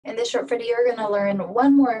In this short video, you're going to learn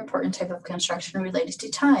one more important type of construction related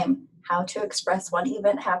to time, how to express one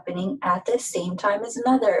event happening at the same time as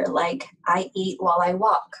another, like I eat while I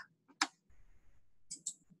walk.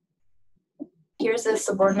 Here's the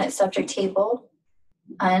subordinate subject table.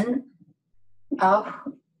 An, auch,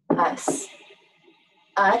 us.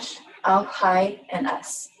 Us, auch, hi, and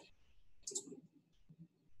us.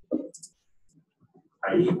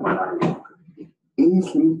 I eat while I walk.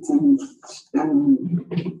 Islington,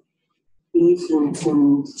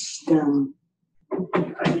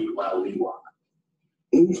 I eat while we walk.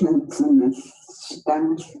 Islington,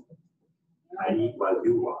 I eat while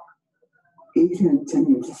you walk.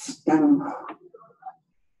 Islington,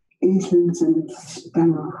 Islington,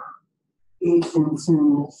 Islington,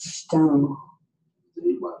 I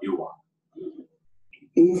eat while you walk.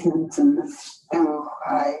 Islington,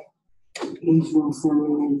 high. Islington,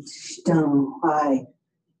 high.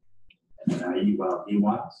 And I eat while he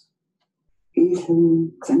walks.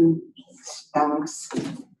 Islington,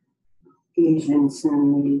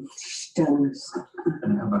 Islington,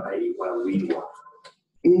 And how about I eat while we walk?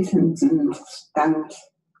 Islington,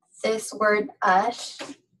 This word us,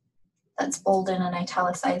 that's bolded and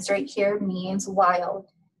italicized right here, means while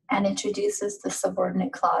and introduces the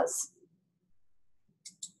subordinate clause.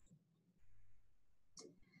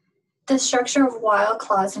 The structure of while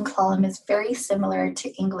clause in Klallam is very similar to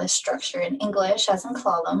English structure. In English, as in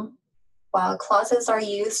Klallam, while clauses are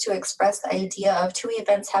used to express the idea of two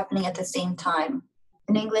events happening at the same time.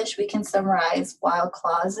 In English, we can summarize while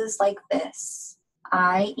clauses like this.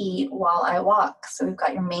 I eat while I walk. So we've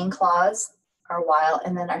got your main clause, our while,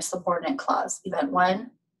 and then our subordinate clause, event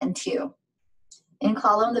 1 and 2. In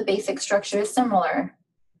Klallam, the basic structure is similar.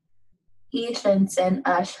 Ihlynsen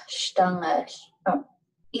as stangen.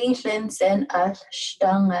 Ihlynsen as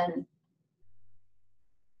stangen.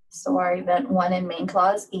 So our event 1 and main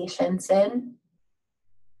clause, ihlynsen,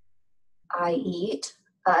 I eat,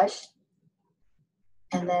 as,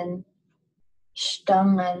 and then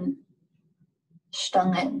stangen,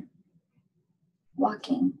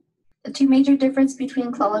 walking. The two major differences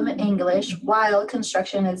between Klallam and English while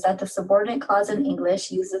construction is that the subordinate clause in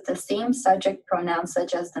English uses the same subject pronouns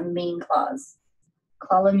such as the main clause.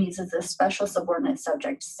 Klallam uses a special subordinate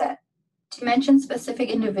subject set. To mention specific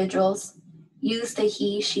individuals, use the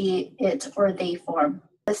he, she, it, or they form.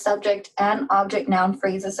 The subject and object noun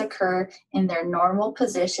phrases occur in their normal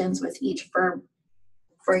positions with each verb.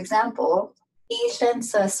 For example, Ethan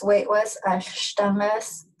sus waitwas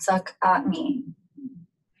ashtangas sak atmi.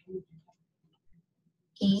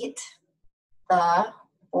 Eat, the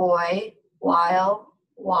boy, while,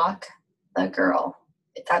 walk, the girl.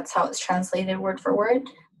 That's how it's translated word for word,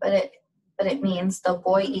 but it means the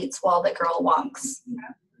boy eats while the girl walks.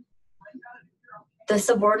 The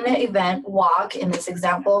subordinate event, walk, in this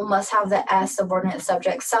example, must have the s subordinate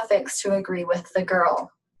subject suffix to agree with the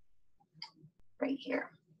girl. Right here.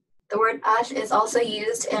 The word ash is also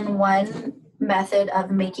used in one method of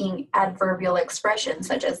making adverbial expressions,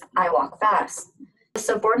 such as I walk fast. The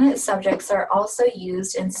subordinate subjects are also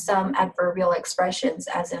used in some adverbial expressions,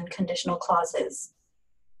 as in conditional clauses.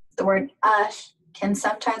 The word ash can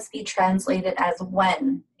sometimes be translated as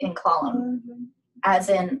when in Klallam, as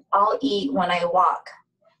in I'll eat when I walk.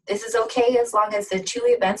 This is okay as long as the two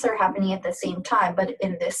events are happening at the same time, but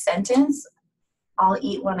in this sentence, I'll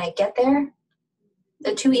eat when I get there,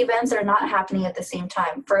 the two events are not happening at the same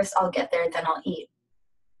time. First I'll get there, then I'll eat.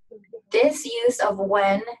 This use of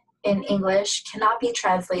when in English cannot be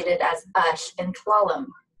translated as ash in Klallam.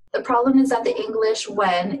 The problem is that the English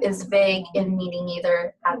when is vague in meaning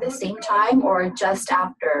either at the same time or just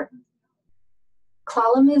after.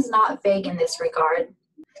 Klallam is not vague in this regard.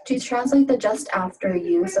 To translate the just after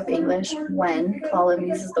use of English when, Klallam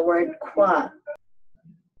uses the word qua.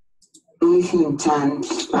 Islington,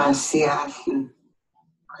 Islington,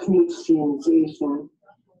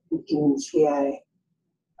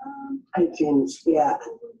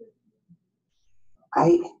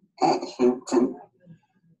 I Islington.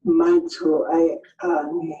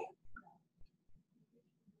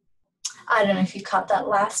 I don't know if you caught that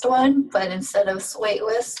last one, but instead of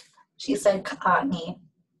swaitwas, she said kaatni.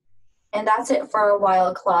 And that's it for our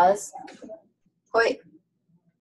while clause. Wait.